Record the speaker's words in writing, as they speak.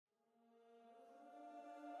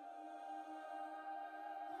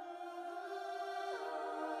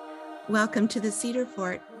Welcome to the Cedar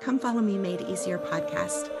Fort Come Follow Me Made Easier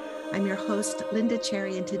podcast. I'm your host, Lynda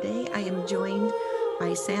Cherry, and today I am joined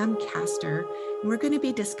by Sam Castor. And we're going to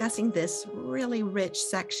be discussing this really rich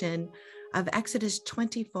section of Exodus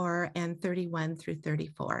 24 and 31 through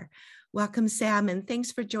 34. Welcome, Sam, and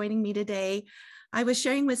thanks for joining me today. I was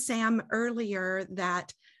sharing with Sam earlier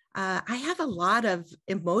that I have a lot of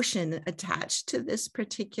emotion attached to this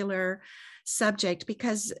particular subject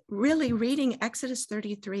because really reading Exodus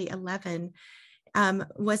 33:11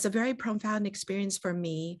 was a very profound experience for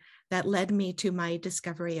me that led me to my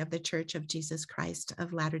discovery of the Church of Jesus Christ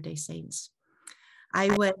of Latter-day Saints. I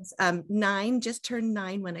was just turned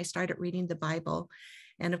 9 when I started reading the Bible.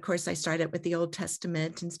 And of course, I started with the Old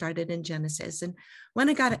Testament and started in Genesis. And when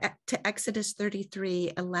I got to Exodus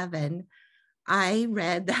 33:11, I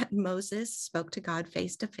read that Moses spoke to God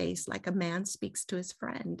face to face like a man speaks to his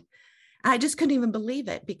friend. I just couldn't even believe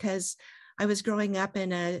it because I was growing up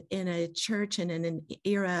in a church and in an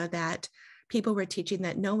era that people were teaching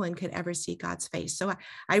that no one could ever see God's face. So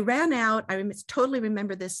I ran out. I totally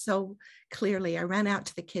remember this so clearly. I ran out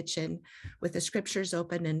to the kitchen with the scriptures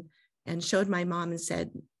open and showed my mom and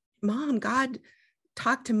said, "Mom, God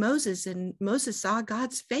talked to Moses and Moses saw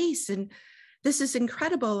God's face. And this is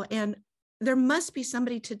incredible. And there must be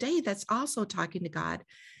somebody today that's also talking to God."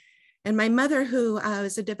 And my mother, who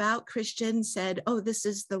is a devout Christian, said, "Oh, this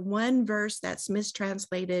is the one verse that's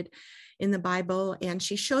mistranslated in the Bible." And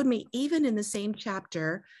she showed me, even in the same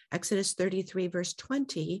chapter, Exodus 33, verse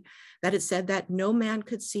 20, that it said that no man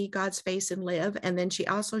could see God's face and live. And then she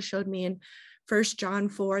also showed me in 1 John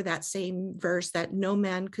 4, that same verse, that no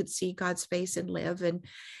man could see God's face and live. And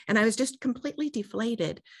I was just completely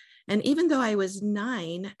deflated. And even though I was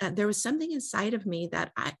 9, there was something inside of me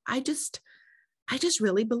that I just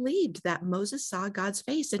really believed that Moses saw God's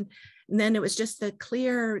face. And then it was just the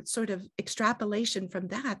clear sort of extrapolation from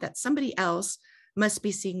that somebody else must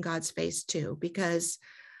be seeing God's face too, because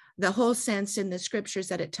the whole sense in the scriptures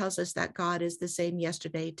that it tells us that God is the same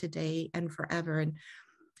yesterday, today, and forever. And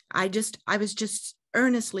I was just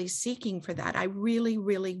earnestly seeking for that. I really,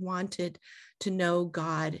 really wanted to know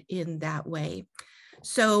God in that way.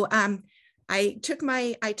 So I took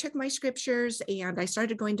my scriptures and I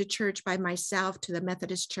started going to church by myself to the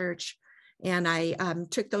Methodist church, and I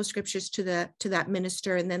took those scriptures to that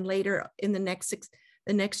minister. And then later in the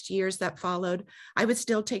next years that followed, I would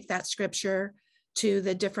still take that scripture to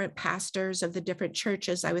the different pastors of the different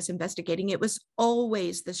churches I was investigating. It was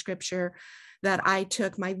always the scripture that I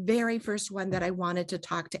took, my very first one that I wanted to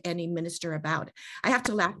talk to any minister about. I have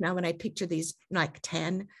to laugh now when I picture these like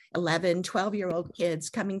 10, 11, 12-year-old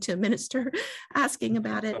kids coming to a minister asking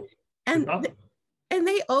about it. And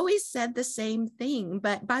they always said the same thing.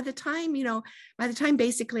 But by the time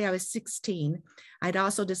basically I was 16, I'd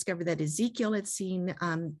also discovered that Ezekiel had seen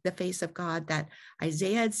the face of God, that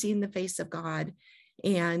Isaiah had seen the face of God.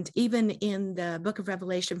 And even in the book of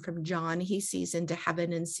Revelation from John, he sees into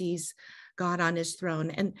heaven and sees God on his throne.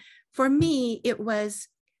 And for me, it was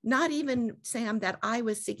not even, Sam, that I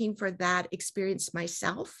was seeking for that experience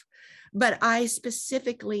myself, but I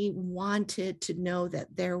specifically wanted to know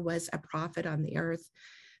that there was a prophet on the earth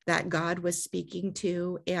that God was speaking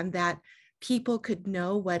to, and that people could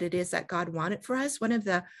know what it is that God wanted for us. One of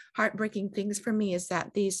the heartbreaking things for me is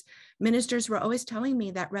that these ministers were always telling me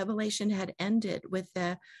that Revelation had ended with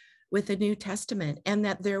the New Testament, and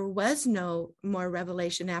that there was no more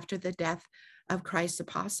revelation after the death of Christ's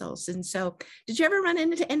apostles. And so, did you ever run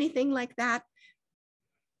into anything like that?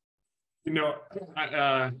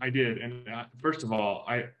 I did. And first of all,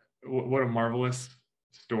 what a marvelous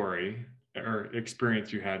story or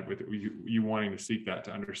experience you had with it, you wanting to seek that,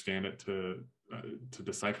 to understand it, to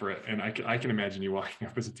decipher it. And I can imagine you walking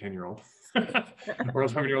up as a 10-year-old or a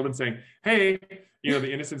 11-year-old and saying, "Hey,"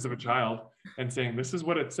 the innocence of a child, and saying, "This is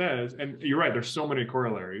what it says." And you're right, there's so many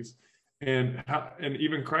corollaries. And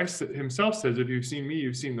even Christ himself says, "If you've seen me,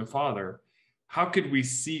 you've seen the Father." How could we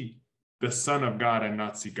see the Son of God and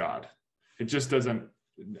not see God? It just doesn't.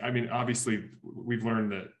 I mean, obviously, we've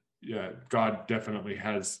learned that God definitely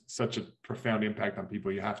has such a profound impact on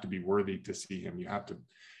people. You have to be worthy to see him. You have to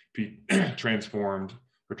be transformed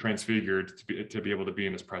or transfigured to be able to be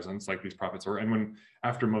in his presence, like these prophets were. And when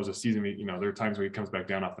after Moses sees him, there are times when he comes back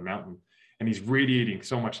down off the mountain and he's radiating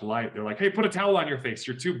so much light. They're like, "Hey, put a towel on your face.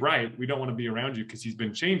 You're too bright. We don't want to be around you," because he's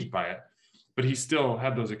been changed by it. But he still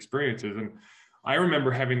had those experiences. And I remember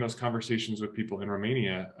having those conversations with people in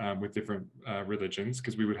Romania with different religions,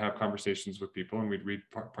 because we would have conversations with people and we'd read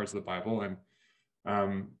parts of the Bible. And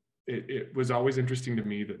it was always interesting to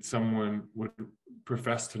me that someone would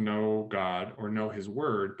profess to know God or know his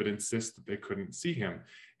word, but insist that they couldn't see him.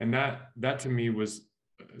 And that to me was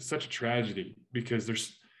such a tragedy, because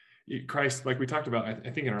there's Christ, like we talked about, I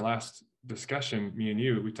think in our last discussion, me and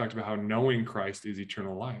you, we talked about how knowing Christ is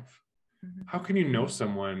eternal life. Mhm. How can you know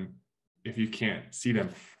someone if you can't see them?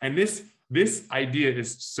 And this idea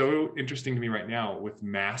is so interesting to me right now with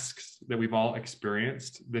masks that we've all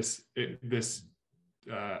experienced, this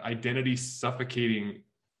identity suffocating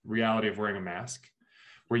reality of wearing a mask,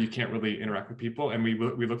 where you can't really interact with people, and we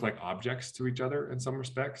look like objects to each other in some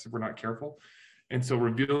respects if we're not careful. And so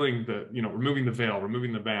revealing removing the veil,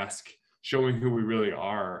 removing the mask, showing who we really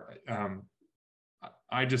are.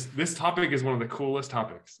 This topic is one of the coolest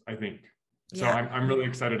topics, I think. So Yeah. I'm really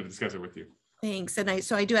excited to discuss it with you. Thanks. And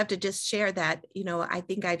I do have to just share that, I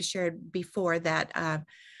think I've shared before that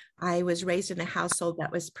I was raised in a household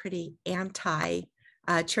that was pretty anti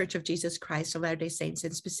Church of Jesus Christ of Latter-day Saints,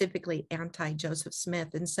 and specifically anti-Joseph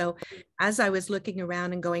Smith. And so as I was looking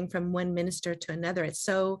around and going from one minister to another, it's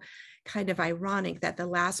so kind of ironic that the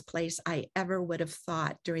last place I ever would have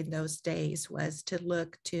thought during those days was to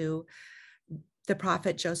look to the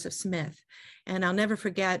prophet Joseph Smith. And I'll never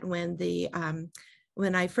forget when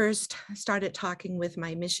I first started talking with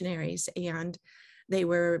my missionaries, and they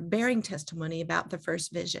were bearing testimony about the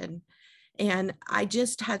first vision. And I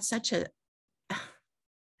just had such a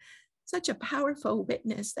powerful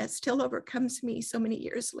witness that still overcomes me so many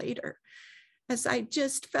years later, as I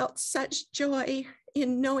just felt such joy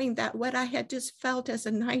in knowing that what I had just felt as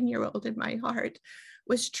a 9-year-old in my heart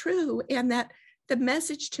was true, and that the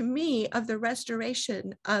message to me of the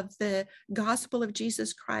restoration of the gospel of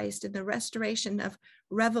Jesus Christ and the restoration of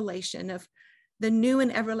revelation of the new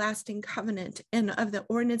and everlasting covenant and of the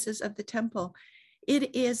ordinances of the temple,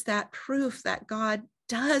 it is that proof that God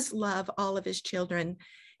does love all of his children,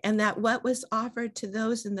 and that what was offered to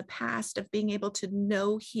those in the past of being able to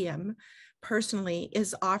know him personally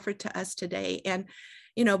is offered to us today. And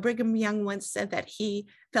Brigham Young once said that he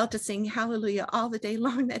felt to sing hallelujah all the day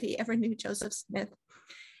long that he ever knew Joseph Smith.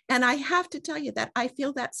 And I have to tell you that I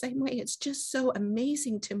feel that same way. It's just so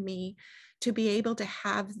amazing to me to be able to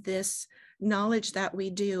have this knowledge that we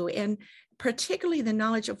do, and particularly the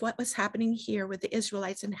knowledge of what was happening here with the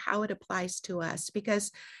Israelites and how it applies to us.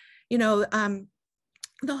 Because,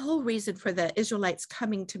 the whole reason for the Israelites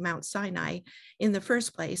coming to Mount Sinai in the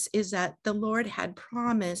first place is that the Lord had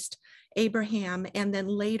promised Abraham and then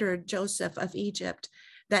later Joseph of Egypt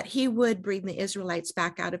that he would bring the Israelites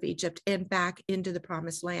back out of Egypt and back into the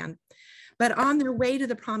promised land. But on their way to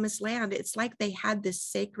the promised land, it's like they had this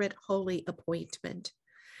sacred holy appointment.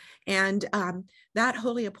 And that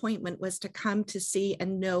holy appointment was to come to see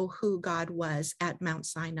and know who God was at Mount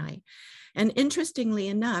Sinai. And interestingly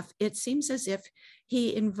enough, it seems as if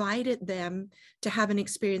he invited them to have an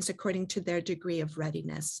experience according to their degree of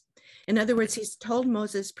readiness. In other words, he's told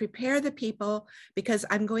Moses, prepare the people because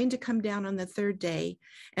I'm going to come down on the third day,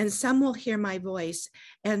 and some will hear my voice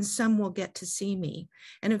and some will get to see me.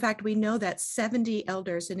 And in fact, we know that 70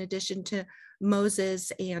 elders, in addition to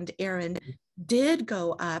Moses and Aaron, did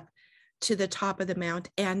go up to the top of the mount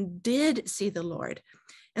and did see the Lord.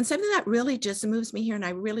 And something that really just moves me here, and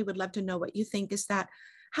I really would love to know what you think, is that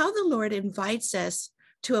how the Lord invites us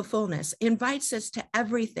to a fullness, invites us to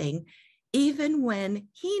everything, even when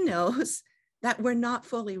he knows that we're not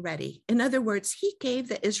fully ready. In other words, he gave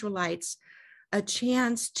the Israelites a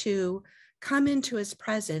chance to come into his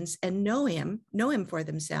presence and know him for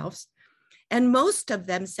themselves. And most of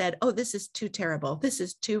them said, oh, this is too terrible. This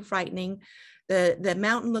is too frightening. The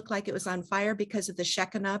mountain looked like it was on fire because of the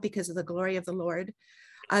Shekinah, because of the glory of the Lord.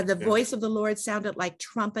 The voice of the Lord sounded like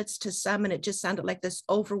trumpets to some, and it just sounded like this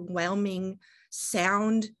overwhelming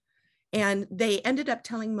sound. And they ended up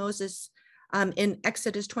telling Moses in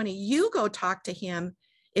Exodus 20, you go talk to him.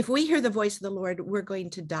 If we hear the voice of the Lord, we're going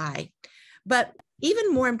to die. But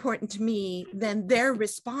even more important to me than their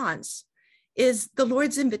response is the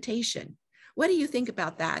Lord's invitation. What do you think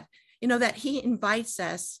about that? That he invites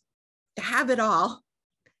us to have it all,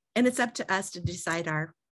 and it's up to us to decide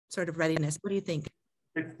our sort of readiness. What do you think?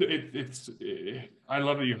 I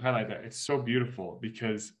love that you highlight that. It's so beautiful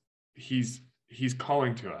because he's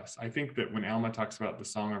calling to us. I think that when Alma talks about the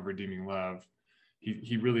song of redeeming love,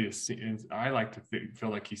 he really is. I like to feel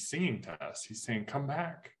like he's singing to us. He's saying, "Come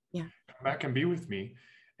back, come back and be with me."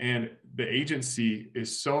 And the agency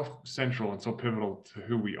is so central and so pivotal to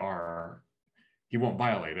who we are. He won't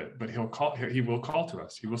violate it, but he will call to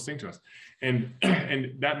us. He will sing to us, and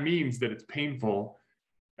that means that it's painful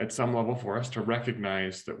at some level for us to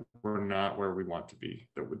recognize that we're not where we want to be,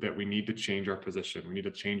 that we need to change our position. We need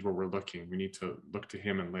to change where we're looking. We need to look to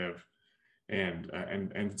him and live.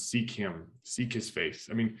 and seek him, seek his face.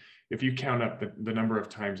 I mean, if you count up the number of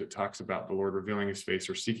times it talks about the Lord revealing his face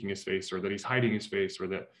or seeking his face, or that he's hiding his face, or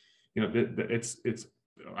that,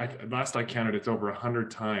 last I counted, it's over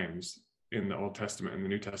 100 times in the Old Testament and the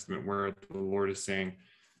New Testament where the Lord is saying,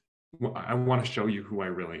 well, I want to show you who I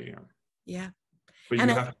really am. Yeah. But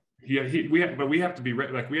and we have to be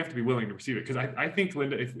we have to be willing to receive it. Because I think,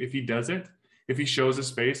 Lynda, if he does it, if he shows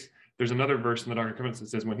his face, there's another verse in the Doctrine and Covenants that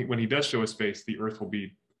says when he does show his face, the earth will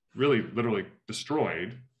be really literally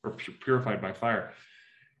destroyed or purified by fire.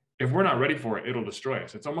 If we're not ready for it, it'll destroy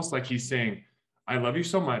us. It's almost like he's saying, I love you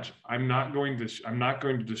so much. I'm not going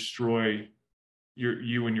to destroy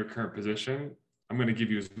you in your current position. I'm going to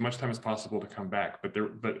give you as much time as possible to come back.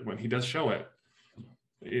 But when he does show it,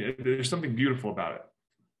 there's something beautiful about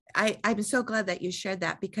it. I'm so glad that you shared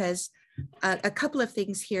that, because a couple of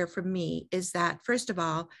things here for me is that, first of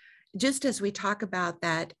all, just as we talk about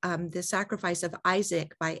that, the sacrifice of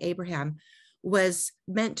Isaac by Abraham was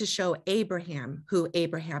meant to show Abraham who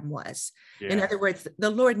Abraham was. Yeah. In other words,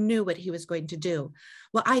 the Lord knew what he was going to do.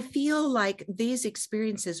 Well, I feel like these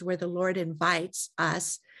experiences where the Lord invites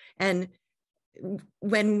us, and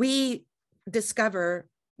when we discover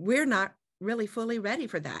we're not really fully ready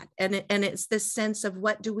for that, and it's this sense of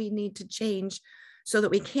what do we need to change so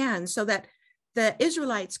that we can, so that the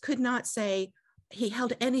Israelites could not say he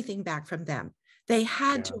held anything back from them. They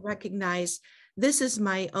had to recognize, this is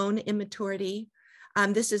my own immaturity.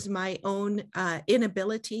 This is my own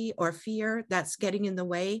inability or fear that's getting in the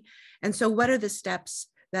way. And so what are the steps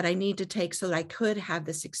that I need to take so that I could have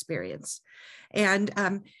this experience? And,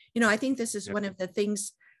 I think this is one of the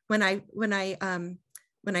things when I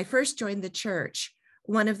first joined the church,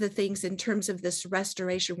 one of the things in terms of this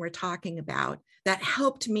restoration we're talking about that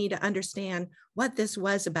helped me to understand what this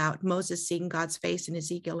was about, Moses seeing God's face in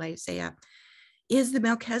Ezekiel, Isaiah, is the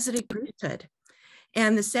Melchizedek priesthood.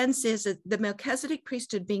 And the sense is that the Melchizedek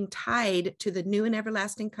priesthood being tied to the new and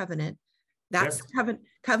everlasting covenant, that's the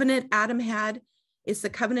covenant Adam had, it's the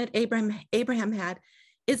covenant Abraham had,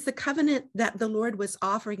 it's the covenant that the Lord was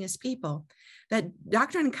offering his people. That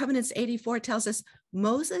Doctrine and Covenants 84 tells us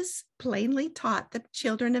Moses plainly taught the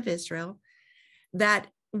children of Israel that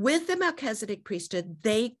with the Melchizedek priesthood,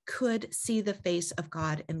 they could see the face of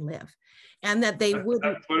God and live. And that they would.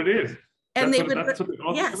 That's what it is. And that's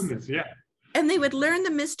what is. Yeah. And they would learn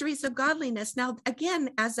the mysteries of godliness. Now,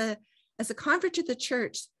 again, as a convert to the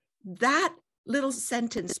church, that little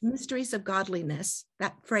sentence, mysteries of godliness,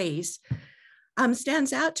 that phrase,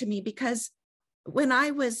 stands out to me, because when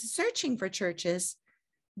I was searching for churches,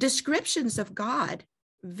 descriptions of God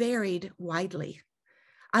varied widely,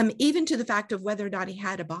 even to the fact of whether or not he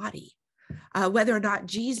had a body, whether or not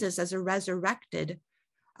Jesus as a resurrected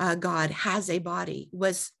God has a body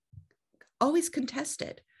was always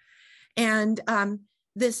contested. And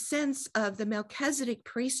this sense of the Melchizedek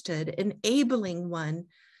priesthood enabling one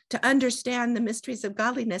to understand the mysteries of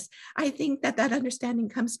godliness, I think that understanding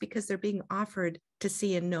comes because they're being offered to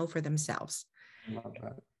see and know for themselves. I love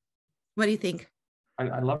that. What do you think?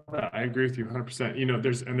 I love that. I agree with you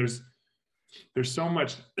 100%. There's so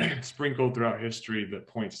much sprinkled throughout history that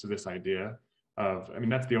points to this idea of,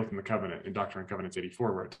 that's the oath in the covenant in Doctrine and Covenants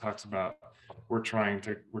 84, where it talks about we're trying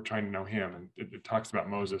to know him, and it talks about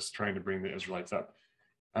Moses trying to bring the Israelites up.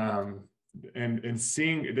 And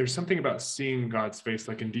seeing, there's something about seeing God's face,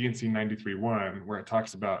 like in D&C 93:1, where it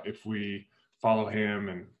talks about if we follow him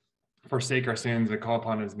and forsake our sins and call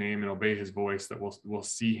upon his name and obey his voice, that we'll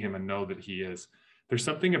see him and know that he is. There's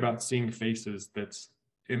something about seeing faces that's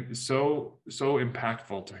so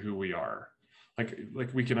impactful to who we are.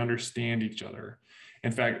 Like we can understand each other.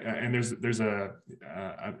 In fact, and there's an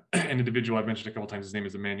individual I've mentioned a couple of times. His name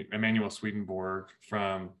is Emanuel Swedenborg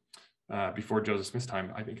from before Joseph Smith's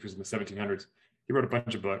time. I think he was in the 1700s. He wrote a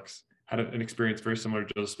bunch of books, had an experience very similar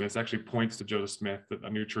to Joseph Smith. It actually points to Joseph Smith, that a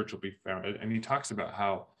new church will be founded. And he talks about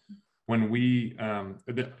how when we,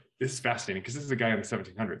 this is fascinating because this is a guy in the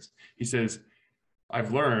 1700s. He says,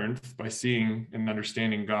 I've learned by seeing and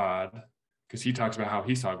understanding God, because he talks about how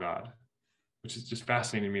he saw God, which is just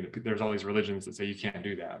fascinating to me that there's all these religions that say you can't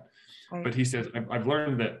do that. Right. But he says, I've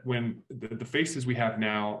learned that when the faces we have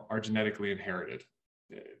now are genetically inherited.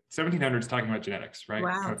 1700s talking about genetics, right?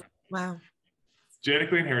 Wow.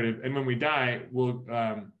 Genetically inherited. And when we die, we'll,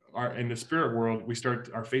 in the spirit world,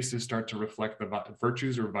 our faces start to reflect the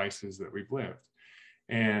virtues or vices that we've lived.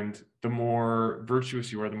 And the more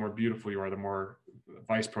virtuous you are, the more beautiful you are, the more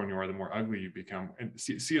vice prone you are, the more ugly you become. And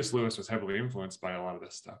C.S. Lewis was heavily influenced by a lot of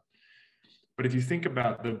this stuff. But if you think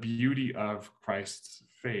about the beauty of Christ's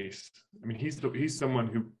face, he's someone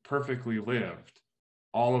who perfectly lived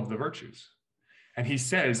all of the virtues. And he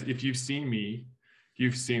says, if you've seen me,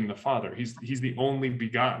 you've seen the Father. He's the only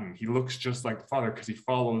begotten. He looks just like the Father because he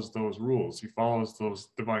follows those rules. He follows those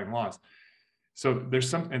divine laws. So there's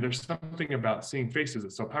something about seeing faces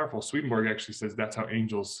that's so powerful. Swedenborg actually says that's how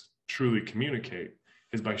angels truly communicate,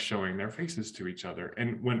 is by showing their faces to each other.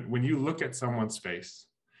 And when you look at someone's face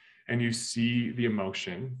and you see the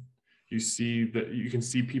emotion, you can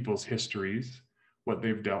see people's histories, what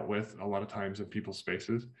they've dealt with a lot of times in people's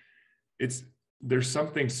faces. There's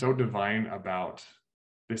something so divine about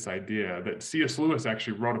this idea that C.S. Lewis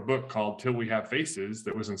actually wrote a book called Till We Have Faces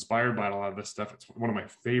that was inspired by a lot of this stuff. It's one of my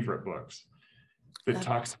favorite books that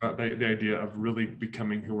talks about the idea of really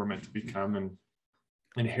becoming who we're meant to become and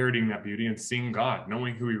inheriting that beauty and seeing God,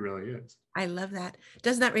 knowing who he really is. I love that.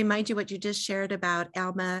 Doesn't that remind you what you just shared about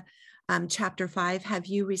Alma, chapter 5? Have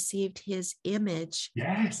you received his image?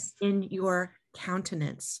 Yes. In your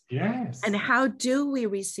countenance? Yes. And how do we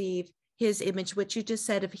receive his image, which you just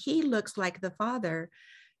said, if he looks like the Father,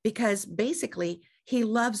 because basically he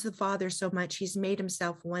loves the Father so much, he's made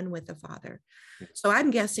himself one with the Father. So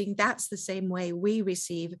I'm guessing that's the same way we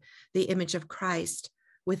receive the image of Christ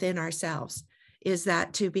within ourselves, is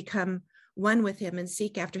that to become one with him and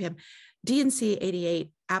seek after him. D&C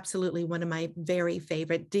 88, absolutely one of my very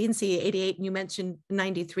favorite. D&C 88, and you mentioned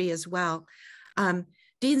 93 as well.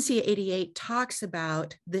 D&C 88 talks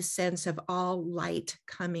about this sense of all light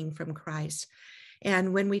coming from Christ.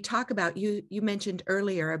 And when we talk about, you mentioned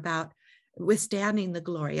earlier about withstanding the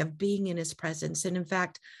glory of being in his presence. And in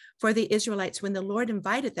fact, for the Israelites, when the Lord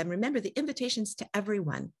invited them, remember the invitations to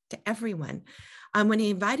everyone. When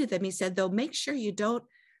he invited them, he said, though, make sure you don't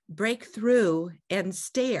break through and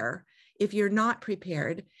stare if you're not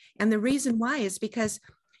prepared. And the reason why is because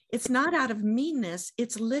it's not out of meanness.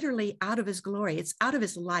 It's literally out of his glory. It's out of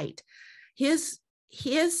his light. His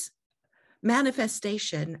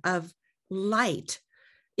manifestation of light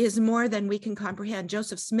is more than we can comprehend.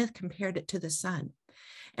 Joseph Smith compared it to the sun.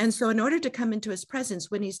 And so in order to come into his presence,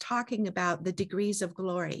 when he's talking about the degrees of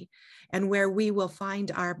glory and where we will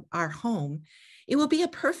find our home, it will be a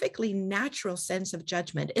perfectly natural sense of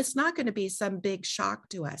judgment. It's not going to be some big shock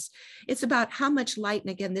to us. It's about how much light, and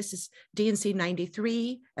again, this is D&C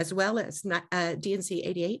 93 as well as D&C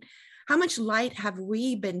 88. How much light have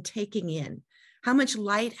we been taking in? How much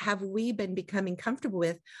light have we been becoming comfortable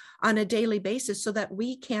with on a daily basis so that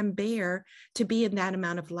we can bear to be in that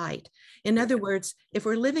amount of light? In other words, if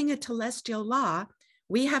we're living a telestial law,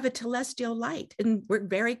 we have a telestial light and we're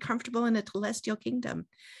very comfortable in a telestial kingdom.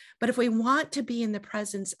 But if we want to be in the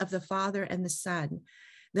presence of the Father and the Son,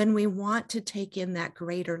 then we want to take in that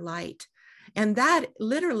greater light. And that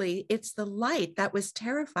literally, it's the light that was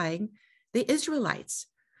terrifying the Israelites.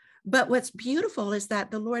 But what's beautiful is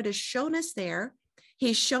that the Lord has shown us there.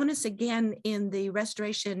 He's shown us again in the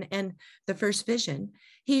restoration and the first vision.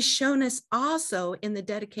 He's shown us also in the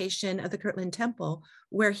dedication of the Kirtland Temple,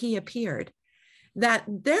 where he appeared, that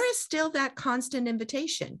there is still that constant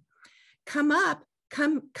invitation. Come up,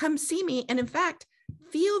 come see me. And in fact,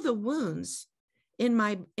 feel the wounds in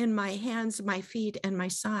my hands, my feet, and my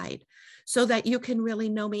side, so that you can really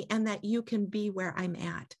know me and that you can be where I'm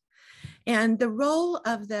at. And the role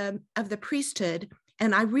of the priesthood,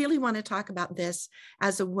 and I really want to talk about this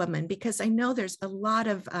as a woman, because I know there's a lot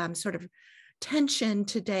of sort of tension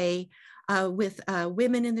today with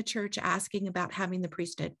women in the church asking about having the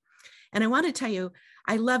priesthood. And I want to tell you,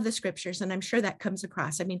 I love the scriptures, and I'm sure that comes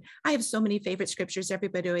across. I mean, I have so many favorite scriptures.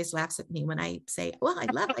 Everybody always laughs at me when I say, well, I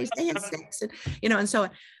love Isaiah 6, and so on.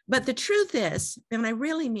 But the truth is, and I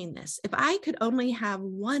really mean this, if I could only have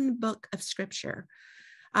one book of scripture,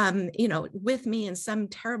 with me in some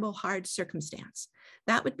terrible, hard circumstance,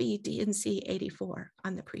 that would be D&C 84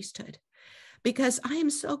 on the priesthood. Because I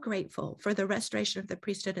am so grateful for the restoration of the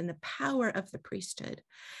priesthood and the power of the priesthood.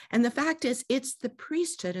 And the fact is, it's the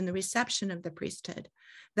priesthood and the reception of the priesthood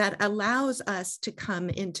that allows us to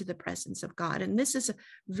come into the presence of God. And this is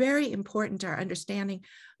very important to our understanding.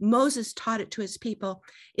 Moses taught it to his people.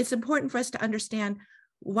 It's important for us to understand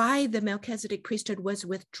why the Melchizedek priesthood was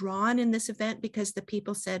withdrawn in this event, because the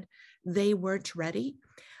people said they weren't ready.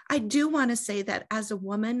 I do want to say that as a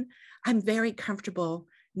woman, I'm very comfortable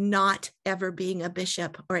not ever being a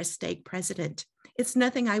bishop or a stake president. It's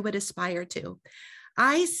nothing I would aspire to.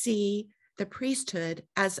 I see the priesthood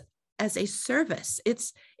as a service.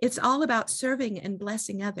 It's all about serving and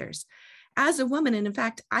blessing others. As a woman, and in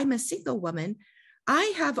fact, I'm a single woman,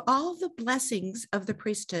 I have all the blessings of the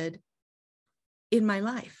priesthood in my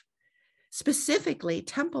life, specifically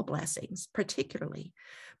temple blessings, particularly.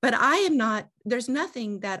 But I am not, there's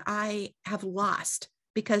nothing that I have lost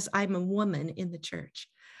because I'm a woman in the church.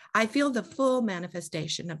 I feel the full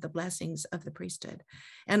manifestation of the blessings of the priesthood.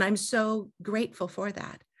 And I'm so grateful for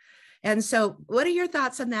that. And so what are your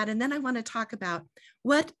thoughts on that? And then I want to talk about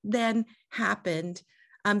what then happened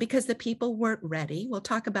because the people weren't ready. We'll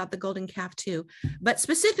talk about the golden calf too, but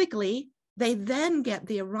specifically, they then get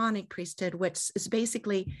the Aaronic priesthood, which is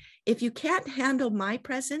basically, if you can't handle my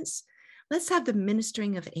presence, let's have the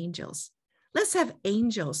ministering of angels. Let's have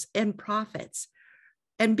angels and prophets,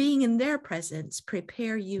 and being in their presence,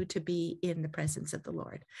 prepare you to be in the presence of the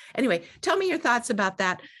Lord. Anyway, tell me your thoughts about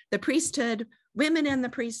that. The priesthood, women in the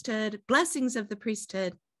priesthood, blessings of the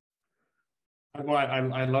priesthood. Well,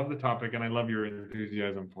 I love the topic, and I love your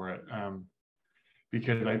enthusiasm for it,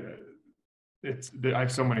 because I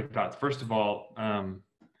have so many thoughts. First of all,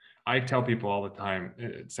 I tell people all the time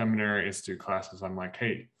at seminary institute classes, I'm like,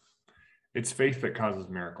 hey, it's faith that causes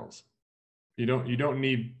miracles. You don't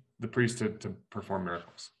need the priesthood to perform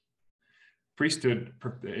miracles. Priesthood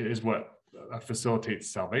is what facilitates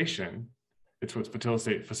salvation. It's what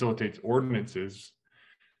facilitates ordinances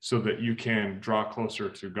so that you can draw closer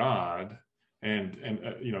to God and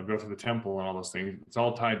go to the temple and all those things. It's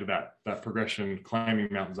all tied to that progression, climbing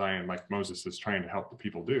Mount Zion, like Moses is trying to help the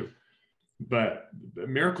people do. But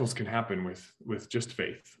miracles can happen with just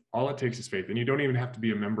faith. All it takes is faith. And you don't even have to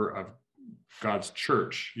be a member of God's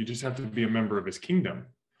church. You just have to be a member of his kingdom.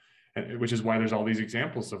 Which is why there's all these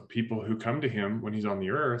examples of people who come to him when he's on the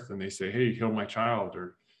earth and they say, hey, heal my child,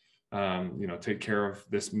 or take care of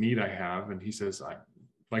this need I have. And he says, I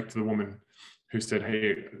like the woman who said,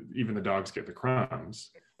 hey, even the dogs get the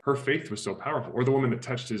crumbs. Her faith was so powerful. Or the woman that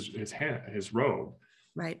touched his hand, his robe.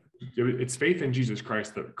 Right. It's faith in Jesus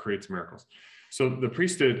Christ that creates miracles. So the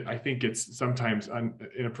priesthood, I think it's sometimes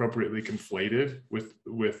inappropriately conflated with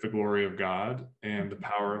the glory of God and the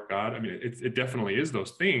power of God. I mean, it definitely is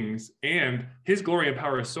those things. And his glory and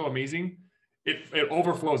power is so amazing, it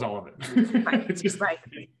overflows all of it. Right. It's just, right.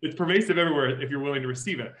 It's pervasive everywhere if you're willing to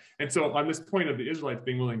receive it. And so on this point of the Israelites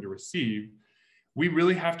being willing to receive, we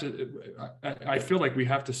really have to, I feel like we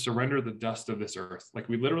have to surrender the dust of this earth. Like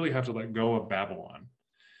we literally have to let go of Babylon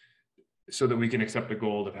so that we can accept the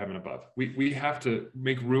gold of heaven above. We have to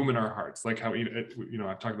make room in our hearts. Like how,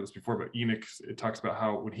 I've talked about this before, but Enoch, it talks about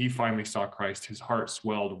how when he finally saw Christ, his heart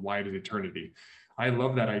swelled wide as eternity. I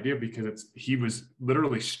love that idea because he was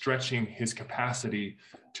literally stretching his capacity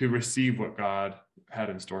to receive what God had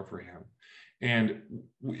in store for him. And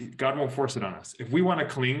God won't force it on us. If we want to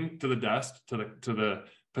cling to the dust, to the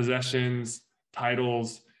possessions,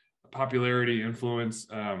 titles, popularity, influence,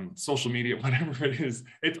 social media, whatever it is,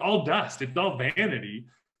 it's all dust. It's all vanity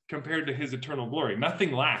compared to his eternal glory.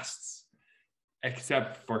 Nothing lasts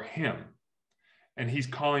except for him. And he's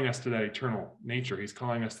calling us to that eternal nature. He's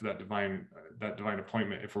calling us to that divine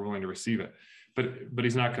appointment if we're willing to receive it. But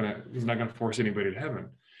he's not gonna force anybody to heaven.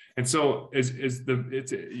 And so it's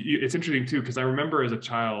interesting too, because I remember as a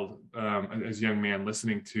child, as a young man,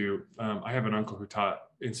 listening to, I have an uncle who taught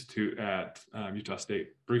Institute at Utah State,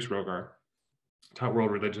 Bruce Rogar, taught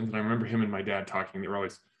world religions. And I remember him and my dad talking, they were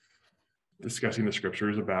always discussing the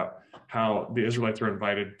scriptures about how the Israelites were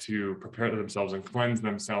invited to prepare themselves and cleanse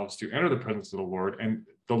themselves to enter the presence of the Lord. And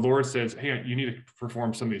the Lord says, hey, you need to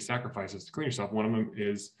perform some of these sacrifices to clean yourself. One of them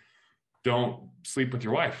is don't sleep with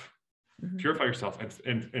your wife. Purify yourself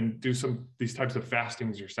and do these types of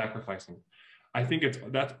fastings or sacrificing. I think it's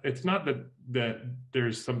not that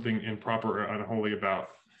there's something improper or unholy about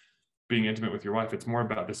being intimate with your wife. It's more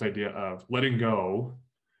about this idea of letting go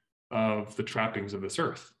of the trappings of this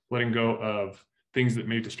earth, letting go of things that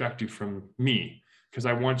may distract you from me, because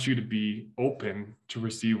I want you to be open to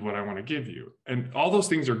receive what I want to give you. And all those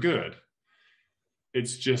things are good.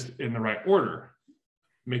 It's just in the right order.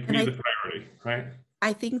 Make me the priority, right?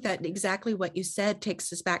 I think that exactly what you said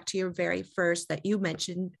takes us back to your very first that you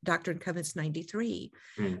mentioned, Doctrine and Covenants 93,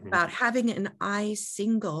 about having an eye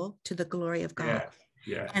single to the glory of God.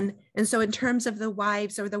 Yeah. And so in terms of the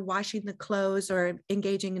wives or the washing the clothes or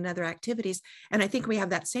engaging in other activities, and I think we have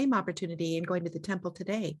that same opportunity in going to the temple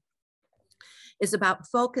today, is about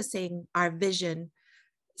focusing our vision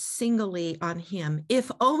singly on him, if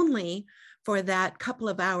only for that couple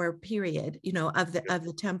of hour period, of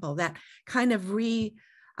the temple, that kind of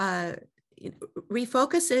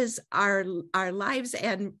refocuses our lives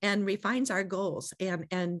and refines our goals.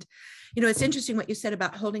 And it's interesting what you said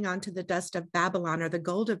about holding on to the dust of Babylon or the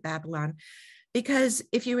gold of Babylon, because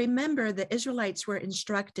if you remember, the Israelites were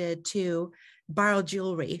instructed to borrow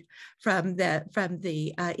jewelry from the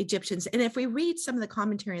Egyptians. And if we read some of the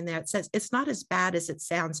commentary in there, it says it's not as bad as it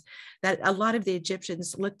sounds, that a lot of the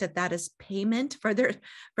Egyptians looked at that as payment for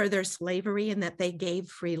their slavery and that they gave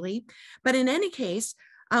freely. But in any case,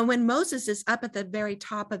 when Moses is up at the very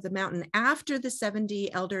top of the mountain after the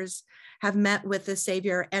 70 elders have met with the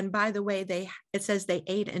Savior. And by the way, it says they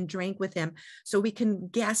ate and drank with him. So we can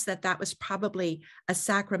guess that that was probably a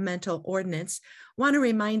sacramental ordinance. Want to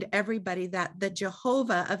remind everybody that the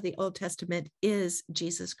Jehovah of the Old Testament is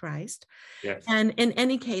Jesus Christ. Yes. And in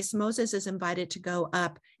any case, Moses is invited to go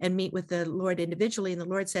up and meet with the Lord individually. And the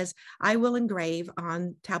Lord says, I will engrave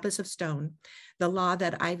on tablets of stone the law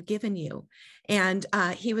that I've given you. And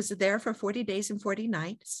he was there for 40 days and 40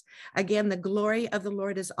 nights. Again, the glory of the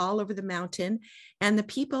Lord is all over the mountain. And the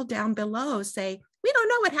people down below say, we don't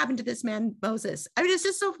know what happened to this man, Moses. I mean, it's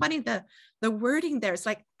just so funny, the wording there. It's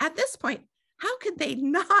like, at this point, how could they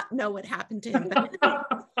not know what happened to him? But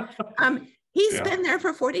he's been there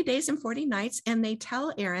for 40 days and 40 nights. And they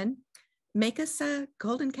tell Aaron, make us a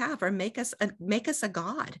golden calf, or make us a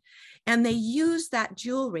god. And they use that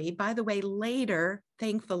jewelry. By the way, later,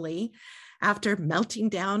 thankfully, after melting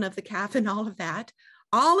down of the calf and all of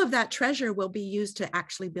that treasure will be used to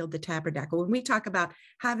actually build the tabernacle. When we talk about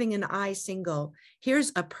having an eye single,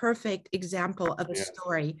 here's a perfect example of a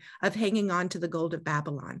story of hanging on to the gold of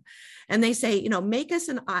Babylon. And they say, make us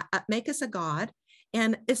a god.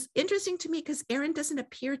 And it's interesting to me because Aaron doesn't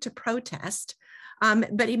appear to protest,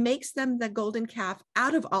 but he makes them the golden calf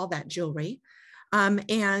out of all that jewelry.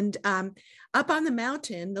 And up on the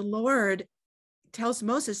mountain, the Lord tells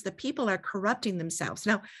Moses the people are corrupting themselves.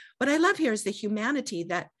 Now, what I love here is the humanity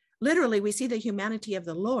that literally we see the humanity of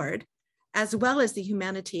the Lord as well as the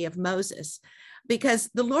humanity of Moses, because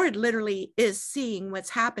the Lord literally is seeing what's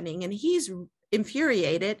happening and he's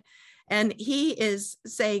infuriated and he is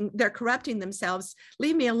saying they're corrupting themselves.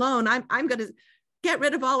 Leave me alone. I'm going to get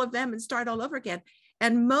rid of all of them and start all over again.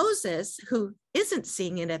 And Moses, who isn't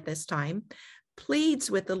seeing it at this time, pleads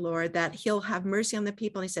with the Lord that he'll have mercy on the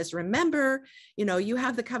people. And he says, remember, you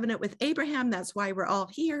have the covenant with Abraham. That's why we're all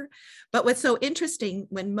here. But what's so interesting,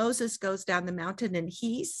 when Moses goes down the mountain and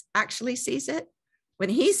he actually sees it, when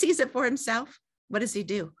he sees it for himself, what does he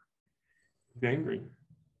do? He's angry.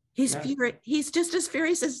 He's furious. He's just as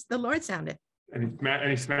furious as the Lord sounded. And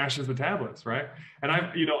he smashes the tablets, right? And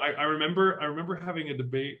I remember having a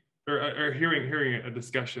debate or hearing a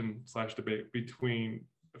discussion / debate between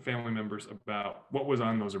family members about what was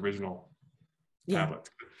on those original tablets.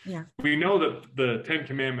 Yeah. We know that the 10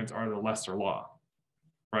 Commandments are the lesser law,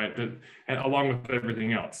 right? And along with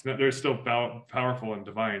everything else, they're still powerful and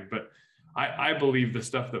divine. But I believe the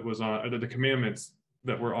stuff that was on the commandments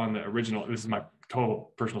that were on the original, this is my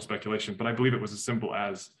total personal speculation, but I believe it was as simple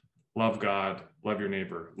as love God, love your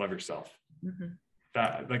neighbor, love yourself. Mm-hmm.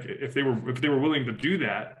 That, like, if they were willing to do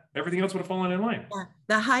that, everything else would have fallen in line. Yeah.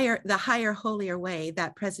 The higher, holier way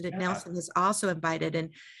that President Nelson has also invited.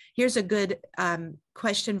 And here's a good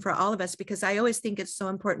question for all of us, because I always think it's so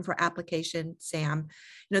important for application, Sam.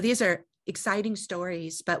 These are exciting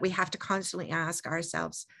stories, but we have to constantly ask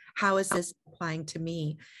ourselves, how is this applying to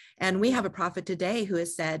me? And we have a prophet today who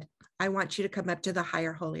has said, I want you to come up to the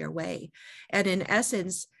higher, holier way. And in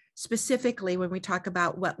essence, specifically, when we talk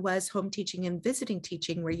about what was home teaching and visiting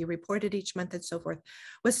teaching, where you reported each month and so forth,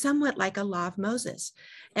 was somewhat like a law of Moses.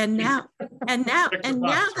 And now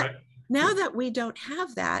that we don't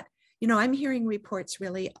have that, I'm hearing reports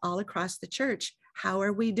really all across the church. How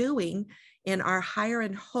are we doing in our higher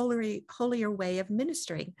and holier way of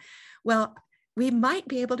ministering? Well, we might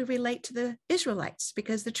be able to relate to the Israelites,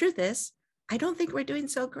 because the truth is, I don't think we're doing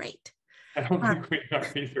so great. I don't think we are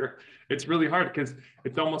either. It's really hard because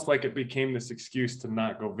it's almost like it became this excuse to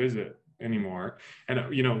not go visit anymore. And,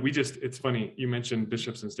 it's funny, you mentioned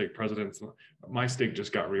bishops and stake presidents. My stake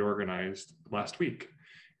just got reorganized last week.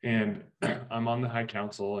 And I'm on the High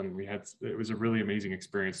Council, and it was a really amazing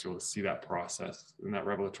experience to be able to see that process and that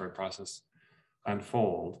revelatory process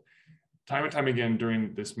unfold. Time and time again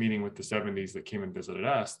during this meeting with the 70s that came and visited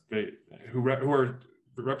us, who are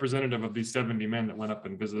representative of these 70 men that went up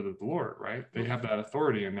and visited the Lord, right? They have that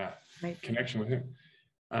authority and that connection with him.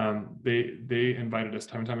 They invited us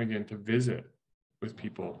time and time again to visit with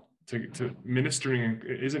people, to ministering.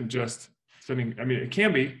 It isn't just sending, it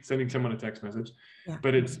can be sending someone a text message,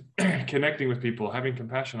 but it's connecting with people, having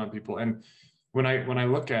compassion on people. And when I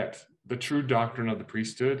look at the true doctrine of the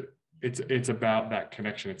priesthood, it's about that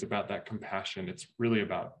connection. It's about that compassion. It's really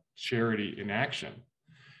about charity in action,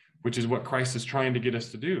 which is what Christ is trying to get us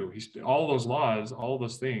to do. All those laws, all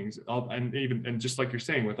those things, and just like you're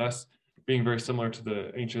saying, with us being very similar to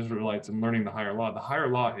the ancient Israelites and learning the higher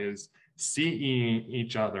law is seeing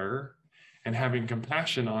each other and having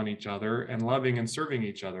compassion on each other and loving and serving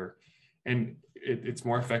each other. And it's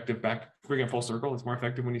more effective back bring it full circle. It's more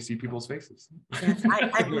effective when you see people's faces. Yes,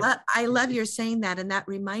 I love your saying that. And that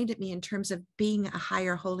reminded me in terms of being a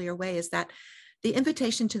higher, holier way is that the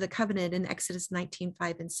invitation to the covenant in Exodus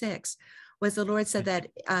 19:5-6 was the Lord said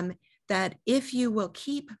that if you will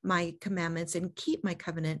keep my commandments and keep my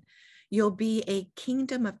covenant, you'll be a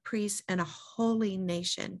kingdom of priests and a holy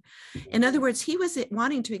nation. In other words, he was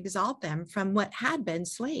wanting to exalt them from what had been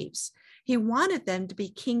slaves. He wanted them to be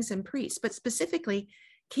kings and priests, but specifically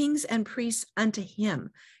kings and priests unto him,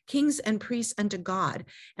 kings and priests unto God.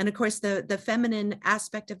 And of course, the feminine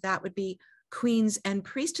aspect of that would be queens and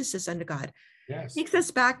priestesses unto God. Yes. Takes us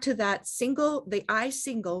back to that single, the I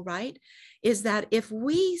single, right? Is that if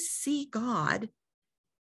we see God,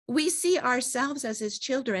 we see ourselves as his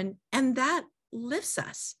children, and that lifts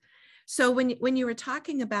us. So when you were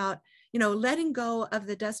talking about, letting go of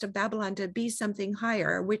the dust of Babylon to be something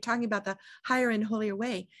higher, we're talking about the higher and holier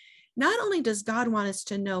way. Not only does God want us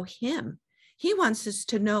to know him, he wants us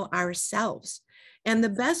to know ourselves. And the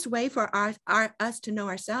best way for us to know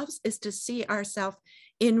ourselves is to see ourselves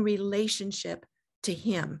in relationship to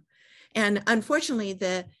him. And unfortunately,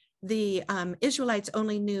 the Israelites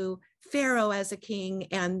only knew Pharaoh as a king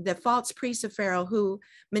and the false priests of Pharaoh who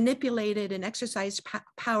manipulated and exercised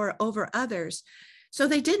power over others. So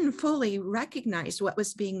they didn't fully recognize what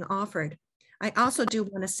was being offered. I also do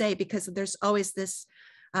want to say, because there's always this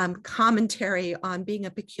commentary on being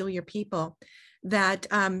a peculiar people, that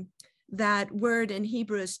that word in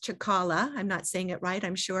Hebrew is chakala. I'm not saying it right,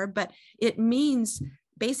 I'm sure, but it means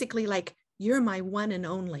basically like, you're my one and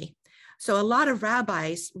only. So a lot of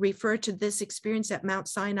rabbis refer to this experience at Mount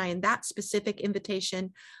Sinai and that specific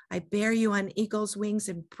invitation. I bear you on eagle's wings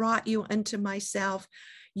and brought you unto myself.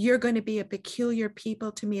 You're going to be a peculiar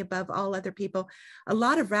people to me above all other people. A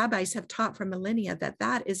lot of rabbis have taught for millennia that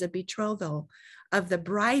that is a betrothal of the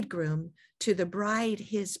bridegroom to the bride,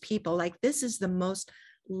 his people. Like, this is the most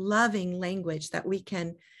loving language that we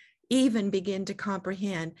can even begin to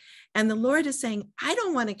comprehend. And the Lord is saying, I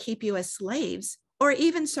don't want to keep you as slaves or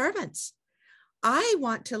even servants. I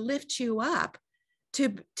want to lift you up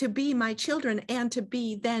to be my children and to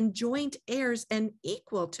be then joint heirs and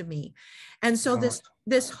equal to me. And so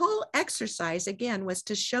this whole exercise, again, was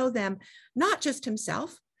to show them not just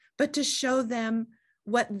himself, but to show them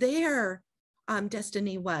what their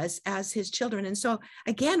destiny was as his children. And so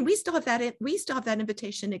again, we still have that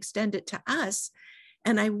invitation extended to us.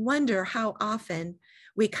 And I wonder how often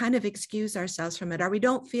we kind of excuse ourselves from it, or we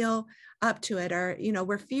don't feel up to it, or,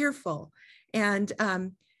 we're fearful. And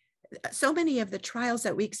so many of the trials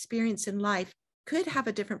that we experience in life could have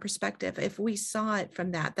a different perspective if we saw it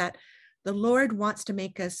from that the Lord wants to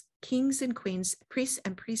make us kings and queens, priests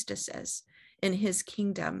and priestesses in his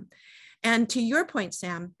kingdom. And to your point,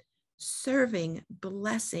 Sam, serving,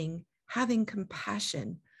 blessing, having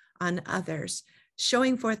compassion on others,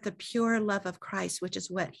 showing forth the pure love of Christ, which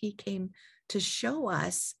is what he came to show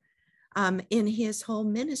us in his whole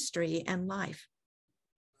ministry and life.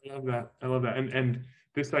 I love that. And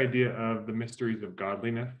this idea of the mysteries of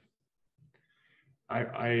godliness,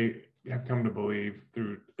 I have come to believe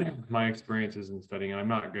through my experiences in studying, and I'm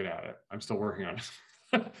not good at it. I'm still working on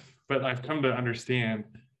it. But I've come to understand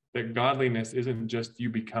that godliness isn't just you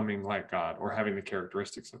becoming like God or having the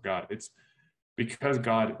characteristics of God. It's because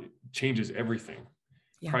God changes everything.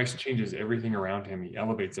 Yeah. Christ changes everything around him. He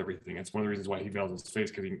elevates everything. It's one of the reasons why he veils his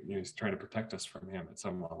face, because he's trying to protect us from him at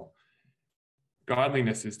some level.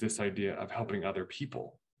 Godliness is this idea of helping other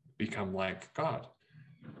people become like God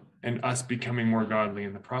and us becoming more godly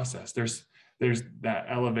in the process. There's that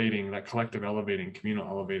elevating, that collective elevating, communal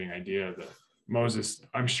elevating idea that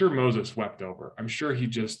I'm sure Moses wept over. I'm sure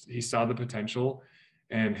he saw the potential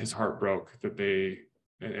and his heart broke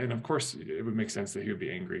and of course it would make sense that he would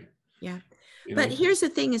be angry. Yeah. But here's the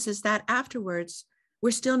thing is that afterwards,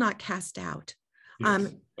 we're still not cast out.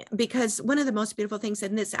 Yes. Because one of the most beautiful things,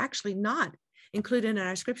 and it's actually not included in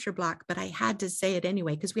our scripture block, but I had to say it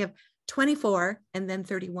anyway, because we have 24 and then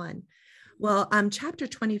 31. Well, chapter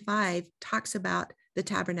 25 talks about the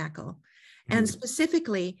tabernacle. And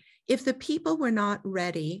specifically, if the people were not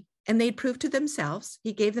ready and they'd prove to themselves,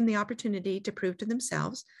 he gave them the opportunity to prove to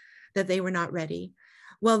themselves that they were not ready.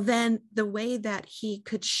 Well, then the way that he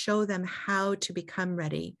could show them how to become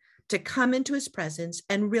ready, to come into his presence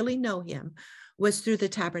and really know him, was through the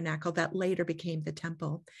tabernacle that later became the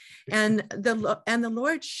temple. And the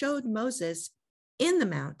Lord showed Moses in the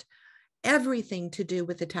mount everything to do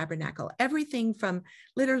with the tabernacle, everything from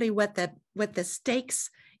literally what the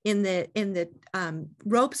stakes in the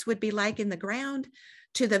ropes would be like in the ground,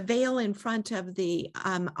 to the veil in front of the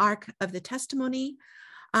ark of the testimony,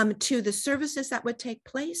 to the services that would take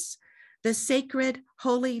place, the sacred,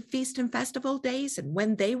 holy feast and festival days and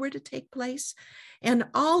when they were to take place. And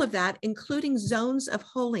all of that, including zones of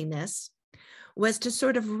holiness, was to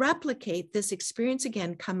sort of replicate this experience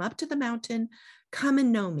again. Come up to the mountain, come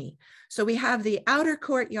and know me. So we have the outer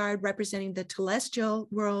courtyard representing the celestial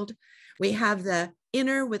world. We have the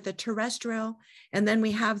inner with the terrestrial, and then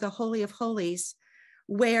we have the Holy of Holies,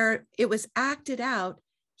 where it was acted out.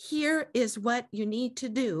 Here is what you need to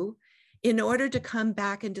do in order to come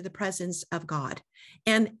back into the presence of God.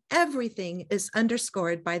 And everything is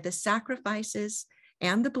underscored by the sacrifices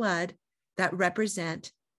and the blood that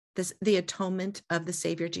represent the atonement of the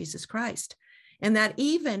Savior Jesus Christ. And that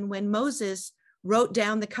even when Moses wrote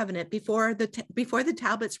down the covenant before the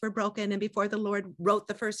tablets were broken and before the Lord wrote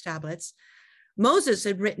the first tablets, Moses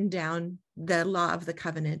had written down the law of the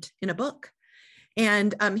covenant in a book.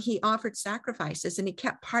 And he offered sacrifices, and he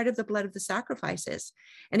kept part of the blood of the sacrifices.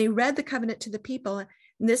 And he read the covenant to the people. And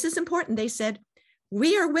this is important. They said,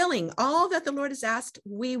 we are willing. All that the Lord has asked,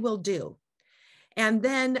 we will do. And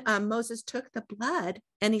then Moses took the blood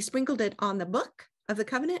and he sprinkled it on the book of the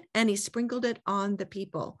covenant, and he sprinkled it on the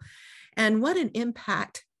people. And what an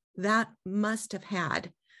impact that must have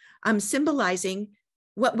had, symbolizing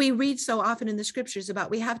what we read so often in the scriptures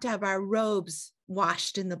about we have to have our robes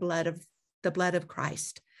washed in the blood of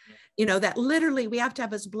Christ. You know, that literally we have to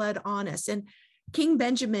have his blood on us. And King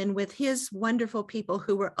Benjamin, with his wonderful people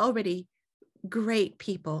who were already great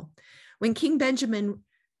people, when King Benjamin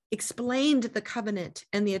explained the covenant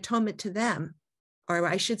and the atonement to them, or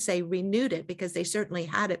I should say renewed it, because they certainly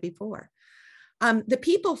had it before, the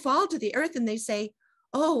people fall to the earth and they say,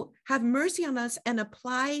 oh, have mercy on us and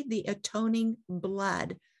apply the atoning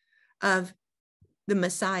blood of the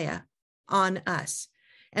Messiah on us.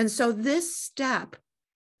 And so this step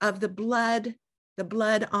of the blood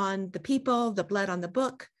on the people, the blood on the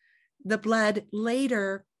book, the blood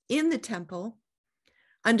later in the temple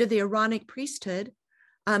under the Aaronic priesthood,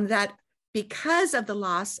 that because of the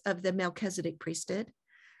loss of the Melchizedek priesthood,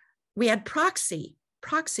 we had proxy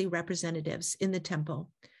representatives in the temple,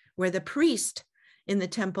 where the priest in the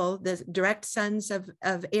temple, the direct sons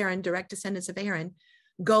of Aaron, direct descendants of Aaron,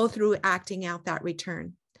 go through acting out that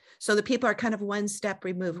return. So the people are kind of one step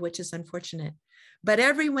removed, which is unfortunate. But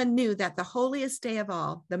everyone knew that the holiest day of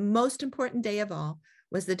all, the most important day of all,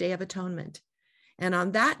 was the Day of Atonement. And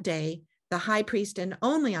on that day, the high priest, and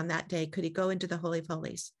only on that day, could he go into the Holy of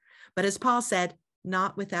Holies. But as Paul said,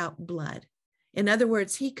 not without blood. In other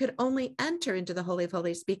words, he could only enter into the Holy of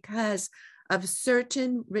Holies because of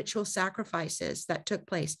certain ritual sacrifices that took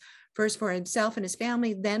place, first for himself and his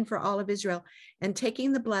family, then for all of Israel, and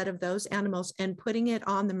taking the blood of those animals and putting it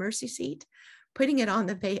on the mercy seat, putting it on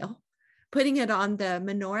the veil, putting it on the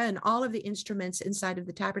menorah and all of the instruments inside of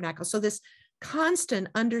the tabernacle. So this constant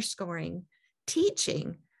underscoring,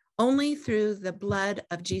 teaching, only through the blood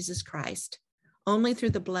of Jesus Christ, only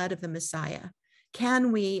through the blood of the Messiah,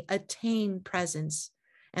 can we attain presence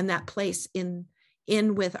and that place in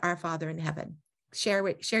with our Father in heaven.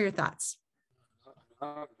 Share your thoughts.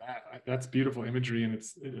 That's beautiful imagery, and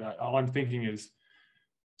it's all I'm thinking is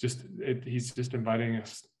he's just inviting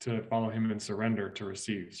us to follow him and surrender to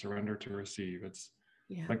receive. It's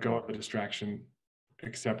let go of the distraction,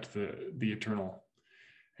 accept the eternal.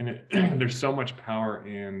 And there's so much power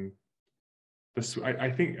in this. I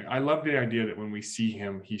think I love the idea that when we see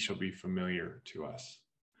him, he shall be familiar to us.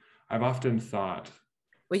 I've often thought,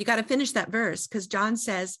 well, you got to finish that verse, because John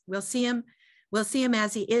says we'll see him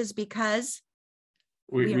as he is, because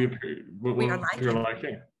we are like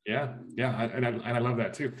him. Yeah. And I love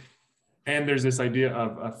that too. And there's this idea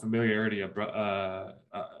of familiarity, that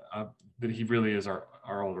he really is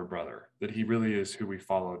our older brother, that he really is who we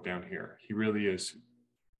follow down here. He really is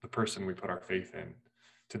the person we put our faith in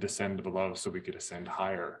to descend below so we could ascend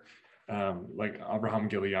higher. Like Abraham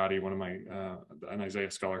Gileadi, one of my, an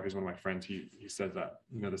Isaiah scholar who's one of my friends, he says that,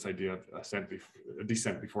 this idea of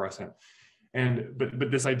descent before ascent.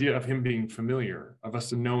 But this idea of him being familiar, of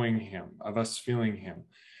us knowing him, of us feeling him.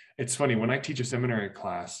 It's funny, when I teach a seminary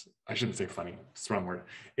class, I shouldn't say funny, it's the wrong word.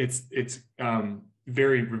 It's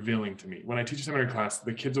very revealing to me. When I teach a seminary class,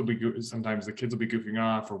 sometimes the kids will be goofing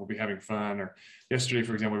off, or we'll be having fun. Or yesterday,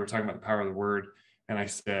 for example, we were talking about the power of the word. And I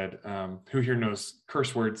said, who here knows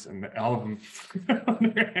curse words? And all of them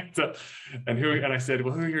put their hands up. And I said,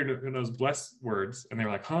 well, who here knows blessed words? And they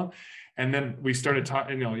were like, huh? And then we started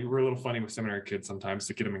talking, we're a little funny with seminary kids sometimes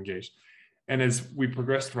to get them engaged. And as we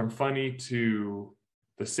progressed from funny to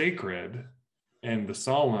the sacred and the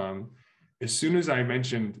solemn, as soon as I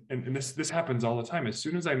mentioned, and this happens all the time, as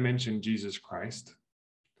soon as I mentioned Jesus Christ,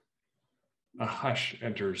 a hush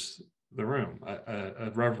enters the room, a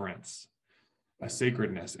reverence. a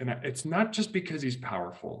sacredness. And it's not just because he's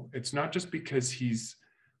powerful. It's not just because he's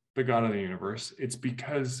the God of the universe. It's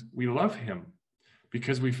because we love him,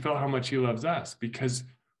 because we feel how much he loves us, because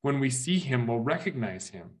when we see him, we'll recognize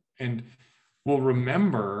him and we'll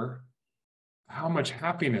remember how much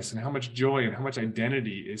happiness and how much joy and how much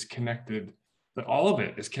identity is connected, that all of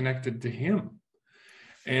it is connected to him.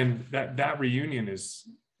 And that reunion is,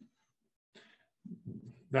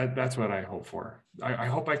 that's what I hope for. I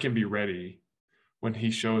hope I can be ready when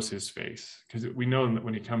he shows his face, because we know that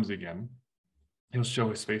when he comes again, he'll show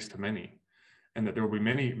his face to many, and that there will be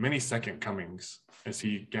many, many second comings as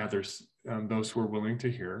he gathers those who are willing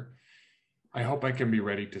to hear. I hope I can be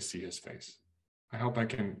ready to see his face. I hope I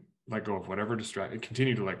can let go of whatever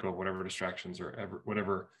continue to let go of whatever distractions or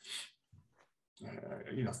whatever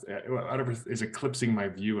whatever is eclipsing my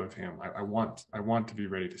view of him. I want to be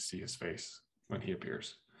ready to see his face when he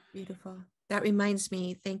appears. Beautiful. That reminds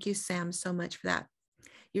me, thank you, Sam, so much for that.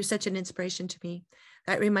 You're such an inspiration to me.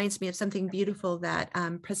 That reminds me of something beautiful that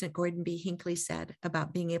President Gordon B. Hinckley said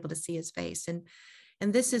about being able to see his face. And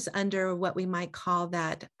this is under what we might call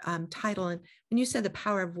that title. And when you said the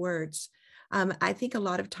power of words, I think a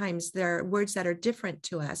lot of times there are words that are different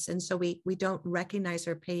to us. And so we don't recognize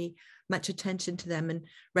or pay much attention to them and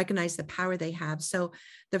recognize the power they have. So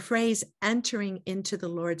the phrase entering into the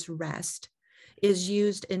Lord's rest is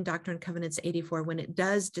used in Doctrine and Covenants 84 when it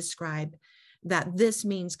does describe that this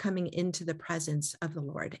means coming into the presence of the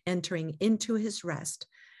Lord. Entering into his rest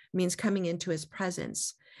means coming into his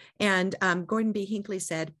presence. And Gordon B. Hinckley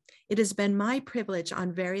said, "It has been my privilege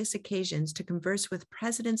on various occasions to converse with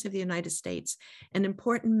presidents of the United States and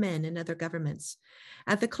important men in other governments.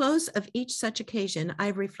 At the close of each such occasion, I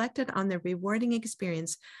have reflected on the rewarding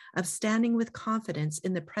experience of standing with confidence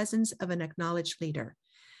in the presence of an acknowledged leader.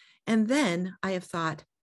 And then I have thought,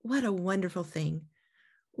 what a wonderful thing,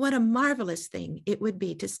 what a marvelous thing it would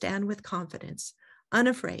be to stand with confidence,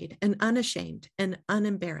 unafraid and unashamed and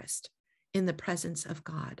unembarrassed in the presence of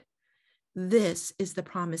God. This is the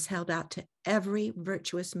promise held out to every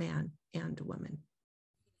virtuous man and woman."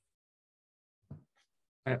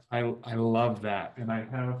 I love that. And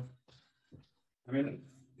I'm in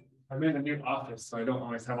a new office, so I don't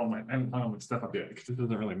always have all my stuff up yet because it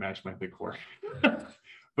doesn't really match my decor.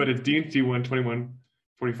 But it's D&C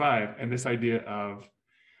 121:45, and this idea of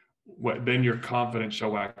what then your confidence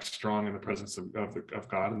shall wax strong in the presence of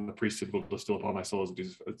God, and the priesthood will distill upon my soul as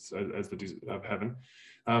the dews of heaven.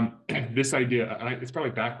 This idea, it's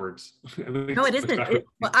probably backwards. No, it isn't.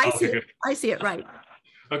 I see it right.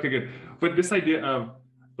 Okay, good. But this idea of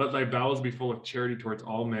let thy bowels be full of charity towards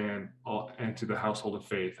all men, and to the household of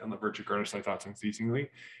faith, and let virtue garnish thy thoughts unceasingly.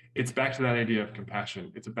 It's back to that idea of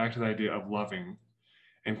compassion. It's back to the idea of loving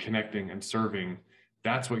and connecting and serving.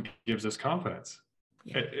 That's what gives us confidence.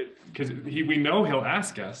 Because we know he'll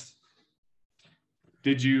ask us,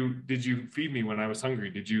 did you feed me when I was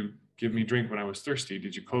hungry? Did you give me drink when I was thirsty?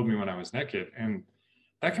 Did you clothe me when I was naked? And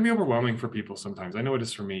that can be overwhelming for people sometimes. I know it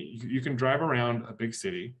is for me. You can drive around a big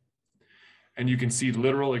city and you can see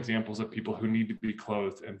literal examples of people who need to be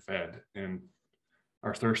clothed and fed and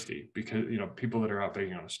are thirsty because, people that are out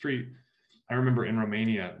begging on the street. I remember in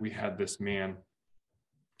Romania, we had this man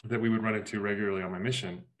that we would run into regularly on my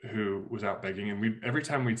mission who was out begging, and every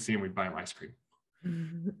time we'd see him, we'd buy him ice cream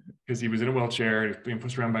because he was in a wheelchair, he was being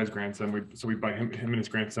pushed around by his grandson. So we'd buy him and his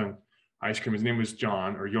grandson ice cream. His name was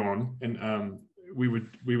John or Jon, and we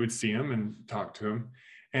would see him and talk to him.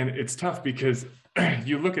 And it's tough because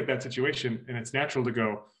you look at that situation and it's natural to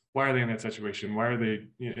go, why are they in that situation? Why are they,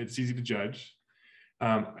 it's easy to judge.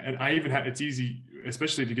 And it's easy,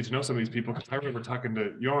 especially to get to know some of these people. Because I remember talking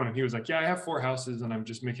to Jon and he was like, yeah, I have 4 houses and I'm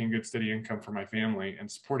just making good, steady income for my family and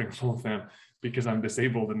supporting all of them because I'm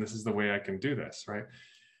disabled and this is the way I can do this, right?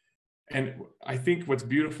 And I think what's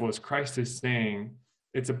beautiful is Christ is saying,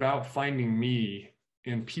 it's about finding me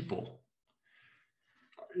in people.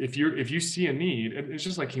 If you see a need, it's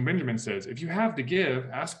just like King Benjamin says, if you have to give,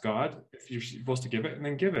 ask God if you're supposed to give it, and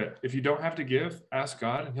then give it. If you don't have to give, ask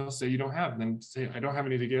God, and he'll say you don't have, and then say, I don't have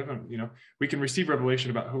any to give. And we can receive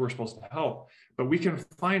revelation about who we're supposed to help, but we can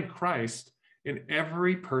find Christ in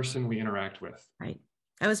every person we interact with. Right.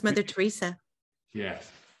 That was Mother Teresa. Yes.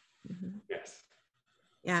 Mm-hmm. Yes.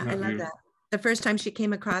 Yeah, I love that. The first time she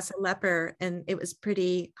came across a leper, and it was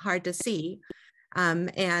pretty hard to see,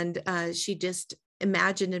 and she just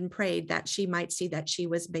imagined and prayed that she might see that she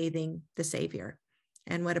was bathing the Savior.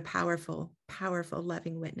 And what a powerful, powerful,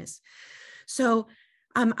 loving witness. So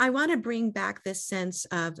I want to bring back this sense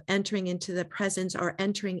of entering into the presence or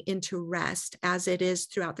entering into rest as it is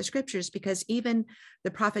throughout the scriptures, because even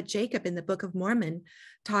the prophet Jacob in the Book of Mormon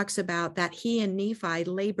talks about that he and Nephi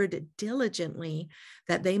labored diligently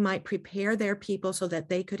that they might prepare their people so that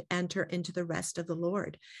they could enter into the rest of the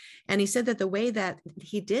Lord. And he said that the way that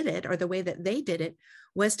he did it, or the way that they did it,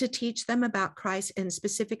 was to teach them about Christ, and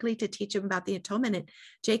specifically to teach them about the atonement. And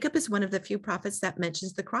Jacob is one of the few prophets that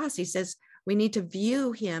mentions the cross. He says, we need to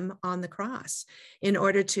view him on the cross in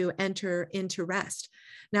order to enter into rest.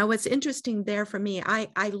 Now, what's interesting there for me,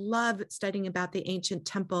 I love studying about the ancient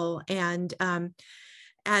temple. And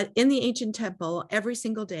in the ancient temple, every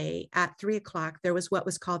single day at 3:00, there was what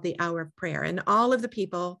was called the hour of prayer. And all of the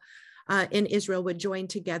people in Israel would join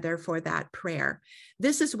together for that prayer.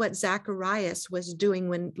 This is what Zacharias was doing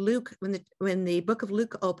when the book of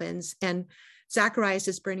Luke opens and Zacharias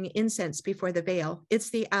is burning incense before the veil. It's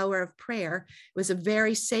the hour of prayer. It was a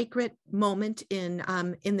very sacred moment in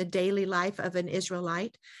the daily life of an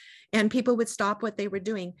Israelite, and people would stop what they were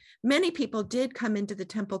doing. Many people did come into the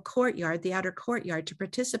temple courtyard, the outer courtyard, to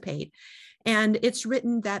participate. And it's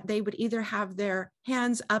written that they would either have their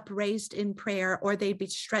hands upraised in prayer, or they'd be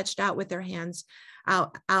stretched out with their hands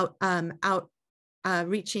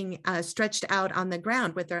stretched out on the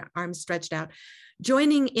ground with their arms stretched out,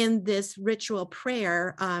 joining in this ritual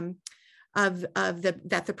prayer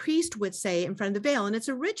that the priest would say in front of the veil. And it's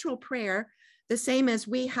a ritual prayer, the same as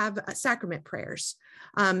we have sacrament prayers.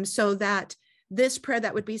 So that this prayer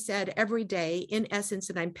that would be said every day, in essence,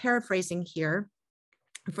 and I'm paraphrasing here,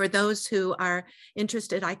 for those who are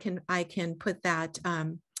interested, I can put that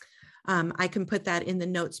in the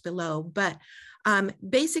notes below. But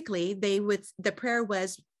basically, the prayer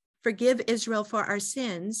was, forgive Israel for our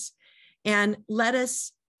sins, and let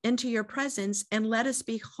us into your presence, and let us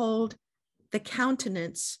behold the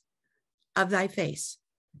countenance of thy face.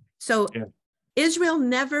 So yeah. Israel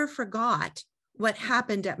never forgot what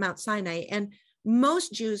happened at Mount Sinai. And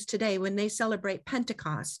most Jews today, when they celebrate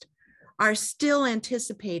Pentecost, are still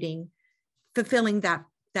anticipating fulfilling that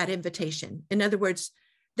invitation. In other words,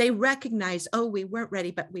 they recognize, oh, we weren't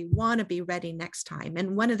ready, but we want to be ready next time.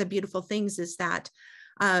 And one of the beautiful things is that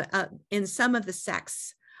in some of the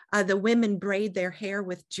sects, the women braid their hair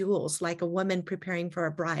with jewels, like a woman preparing for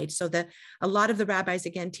a bride. So a lot of the rabbis,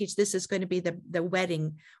 again, teach this is going to be the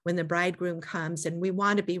wedding when the bridegroom comes, and we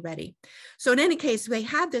want to be ready. So in any case, they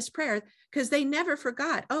had this prayer because they never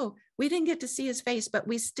forgot, oh, we didn't get to see his face, but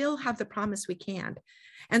we still have the promise we can.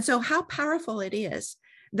 And so how powerful it is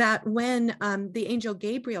that when the angel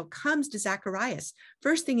Gabriel comes to Zacharias,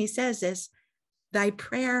 first thing he says is, thy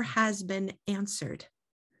prayer has been answered.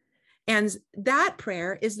 And that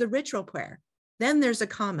prayer is the ritual prayer. Then there's a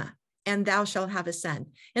comma, and thou shalt have a son.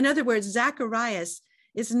 In other words, Zacharias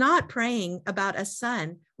is not praying about a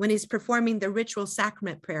son when he's performing the ritual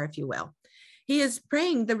sacrament prayer, if you will. He is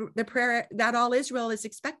praying the prayer that all Israel is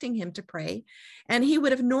expecting him to pray. And he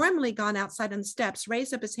would have normally gone outside on the steps,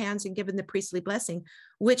 raised up his hands and given the priestly blessing,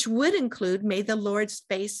 which would include, may the Lord's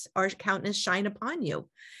face or countenance shine upon you.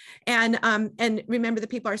 And remember, the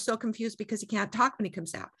people are so confused because he can't talk when he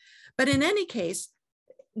comes out. But in any case,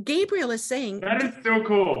 Gabriel is saying, that is so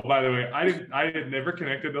cool, by the way. I had never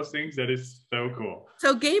connected those things. That is so cool.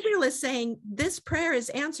 So Gabriel is saying, this prayer is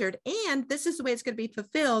answered, and this is the way it's going to be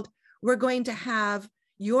fulfilled. We're going to have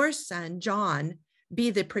your son, John, be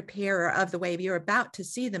the preparer of the way. You're about to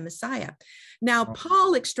see the Messiah. Now,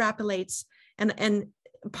 Paul extrapolates, and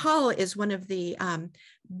Paul is one of the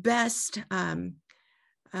best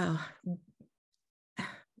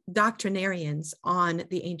doctrinarians on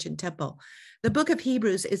the ancient temple. The book of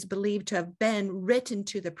Hebrews is believed to have been written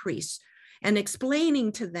to the priests and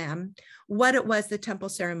explaining to them what it was the temple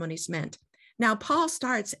ceremonies meant. Now, Paul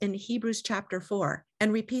starts in Hebrews chapter 4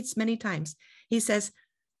 and repeats many times. He says,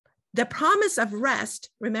 the promise of rest,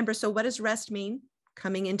 remember, so what does rest mean?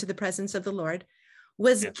 Coming into the presence of the Lord,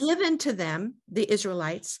 was given to them, the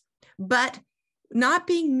Israelites, but not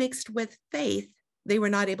being mixed with faith, they were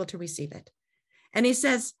not able to receive it. And he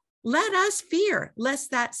says, let us fear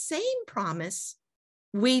lest that same promise,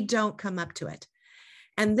 we don't come up to it.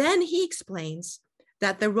 And then he explains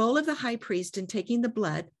that the role of the high priest in taking the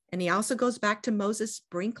blood, and he also goes back to Moses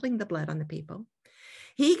sprinkling the blood on the people.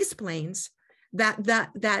 He explains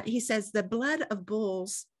that he says the blood of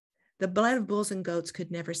bulls and goats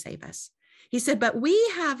could never save us. He said, but we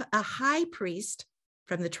have a high priest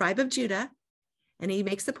from the tribe of Judah, and he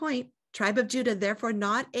makes the point, tribe of Judah, therefore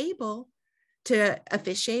not able to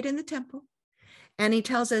officiate in the temple. And he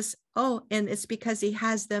tells us, oh, and it's because he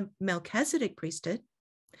has the Melchizedek priesthood.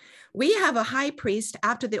 We have a high priest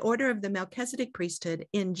after the order of the Melchizedek priesthood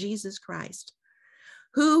in Jesus Christ,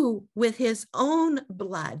 who with his own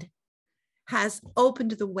blood has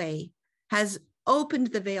opened the way, has opened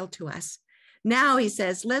the veil to us. Now he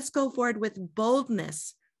says, let's go forward with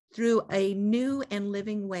boldness through a new and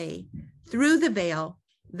living way, through the veil,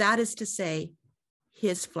 that is to say,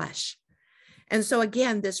 his flesh. And so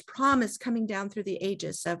again, this promise coming down through the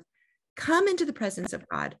ages of come into the presence of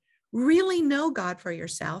God, really know God for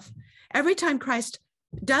yourself. Every time Christ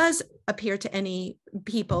does appear to any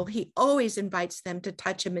people, he always invites them to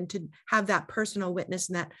touch him and to have that personal witness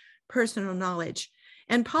and that personal knowledge.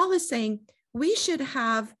 And Paul is saying we should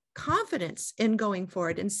have confidence in going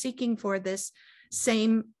forward and seeking for this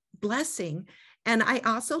same blessing. And I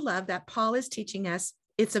also love that Paul is teaching us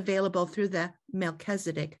it's available through the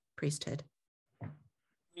Melchizedek priesthood.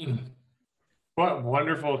 What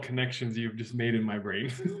wonderful connections you've just made in my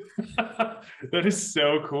brain. That is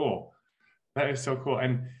so cool. That is so cool.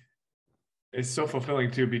 And it's so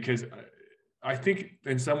fulfilling too, because I think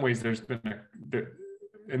in some ways there's been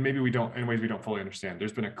and maybe we don't, in ways we don't fully understand,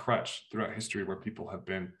 there's been a crutch throughout history where people have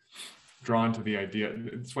been drawn to the idea.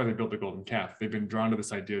 That's why they built the golden calf. They've been drawn to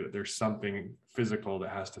this idea that there's something physical that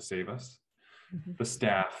has to save us. Mm-hmm. The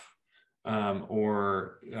staff,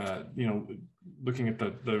 or looking at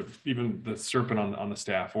the even the serpent on the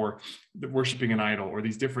staff, or worshiping an idol, or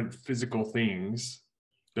these different physical things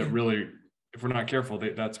that really, if we're not careful,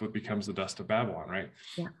 that's what becomes the dust of Babylon, right?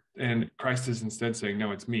 Yeah. And Christ is instead saying,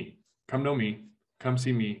 no, it's me. Come know me. Come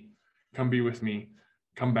see me. Come be with me.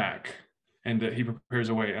 Come back. And he prepares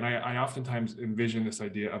a way. And I oftentimes envision this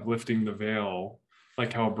idea of lifting the veil,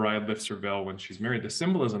 like how a bride lifts her veil when she's married. The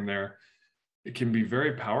symbolism there, it can be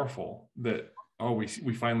very powerful that,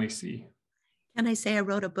 we finally see. Can I say I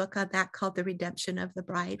wrote a book on that called The Redemption of the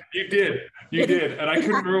Bride? You did. And I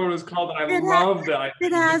couldn't remember what it was called, and I loved that.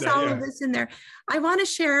 It has all of this in there. I want to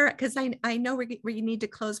share, because I know we need to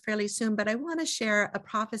close fairly soon, but I want to share a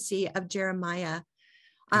prophecy of Jeremiah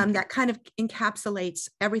that kind of encapsulates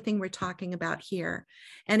everything we're talking about here.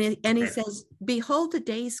 And he says, behold, the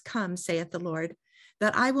days come, saith the Lord,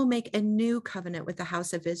 that I will make a new covenant with the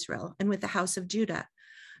house of Israel and with the house of Judah,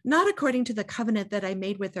 not according to the covenant that I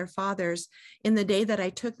made with their fathers in the day that I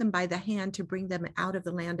took them by the hand to bring them out of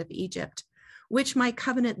the land of Egypt, which my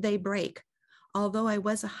covenant they break, although I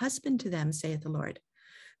was a husband to them, saith the Lord.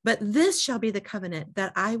 But this shall be the covenant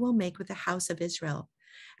that I will make with the house of Israel.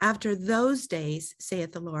 After those days,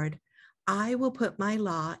 saith the Lord, I will put my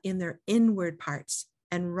law in their inward parts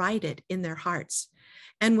and write it in their hearts,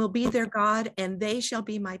 and will be their God, and they shall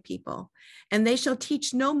be my people. And they shall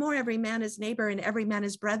teach no more every man his neighbor and every man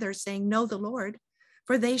his brother, saying, know the Lord,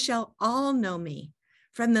 for they shall all know me,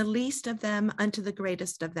 from the least of them unto the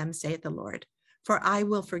greatest of them, saith the Lord. For I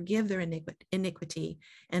will forgive their iniquity,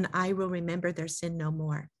 and I will remember their sin no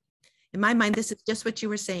more. In my mind, this is just what you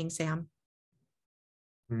were saying, Sam.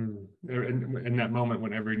 In that moment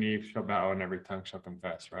when every knee shall bow and every tongue shall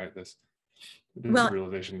confess, right? This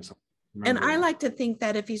realization. And I like to think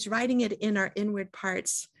that if he's writing it in our inward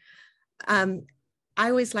parts, I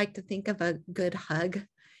always like to think of a good hug.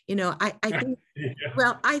 I think,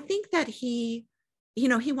 yeah. I think that he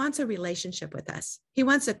wants a relationship with us. He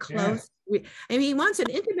wants a close, he wants an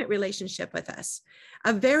intimate relationship with us,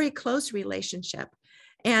 a very close relationship.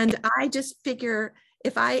 And I just figure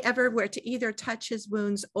if I ever were to either touch his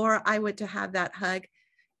wounds or I were to have that hug,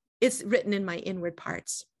 it's written in my inward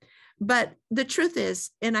parts. But the truth is,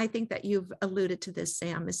 and I think that you've alluded to this,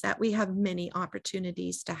 Sam, is that we have many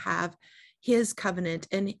opportunities to have his covenant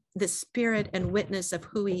and the spirit and witness of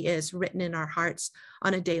who he is written in our hearts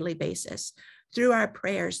on a daily basis, through our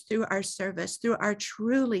prayers, through our service, through our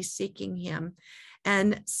truly seeking him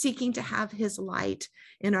and seeking to have his light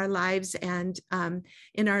in our lives. And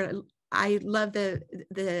I love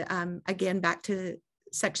the again, back to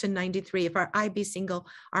section 93, if our eye be single,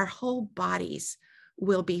 our whole bodies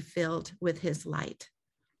will be filled with his light.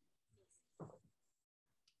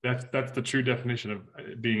 That's the true definition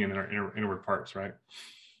of being in our inward parts, right?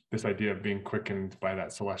 This idea of being quickened by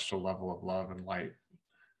that celestial level of love and light.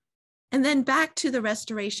 And then back to the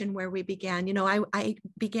restoration where we began. I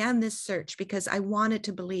began this search because I wanted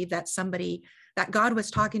to believe that God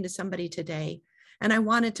was talking to somebody today. And I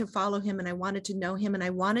wanted to follow him, and I wanted to know him, and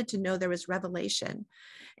I wanted to know there was revelation.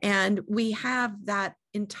 And we have that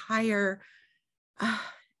entire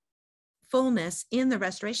fullness in the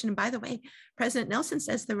restoration. And by the way, President Nelson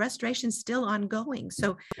says the restoration is still ongoing.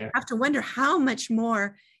 So I have to wonder how much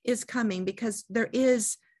more is coming, because there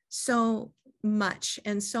is so much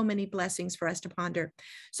and so many blessings for us to ponder.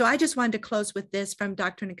 So I just wanted to close with this from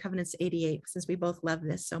Doctrine and Covenants 88, since we both love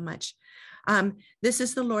this so much. This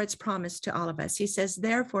is the Lord's promise to all of us. He says,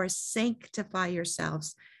 therefore, sanctify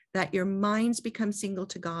yourselves, that your minds become single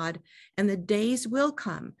to God, and the days will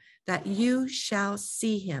come that you shall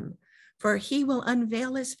see him. For he will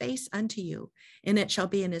unveil his face unto you, and it shall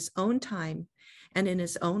be in his own time and in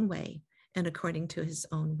his own way and according to his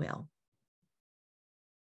own will.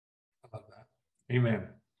 I love that. Amen.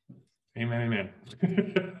 Amen.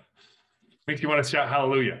 Amen. Makes you want to shout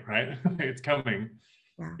hallelujah, right? It's coming.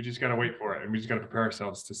 Yeah. We just got to wait for it. And we just got to prepare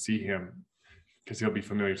ourselves to see him, because he'll be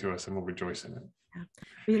familiar to us and we'll rejoice in it. Yeah.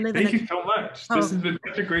 We live Thank you so much. This has been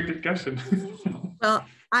such a great discussion. Well,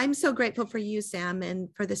 I'm so grateful for you, Sam, and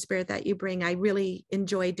for the spirit that you bring. I really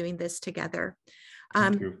enjoy doing this together.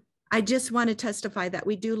 Thank you. I just want to testify that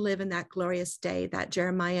we do live in that glorious day that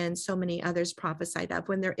Jeremiah and so many others prophesied of,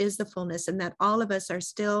 when there is the fullness, and that all of us are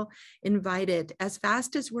still invited as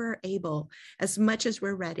fast as we're able, as much as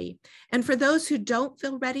we're ready. And for those who don't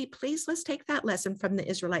feel ready, please, let's take that lesson from the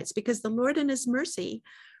Israelites, because the Lord in his mercy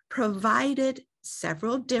provided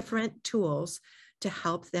several different tools to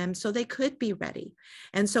help them so they could be ready.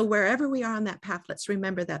 And so wherever we are on that path, let's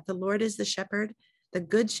remember that the Lord is the shepherd, the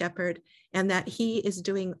good shepherd, and that he is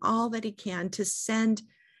doing all that he can to send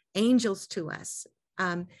angels to us.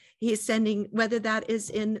 He is sending, whether that is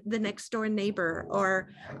in the next door neighbor,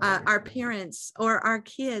 or our parents, or our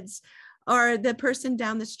kids, or the person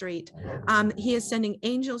down the street. He is sending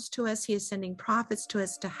angels to us. He is sending prophets to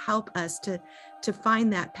us to help us to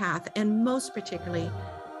find that path, and most particularly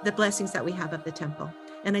the blessings that we have of the temple.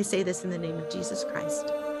 And I say this in the name of Jesus Christ.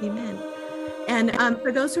 Amen. And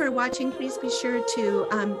for those who are watching, please be sure to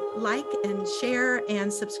like and share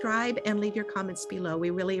and subscribe and leave your comments below. We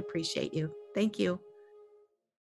really appreciate you. Thank you.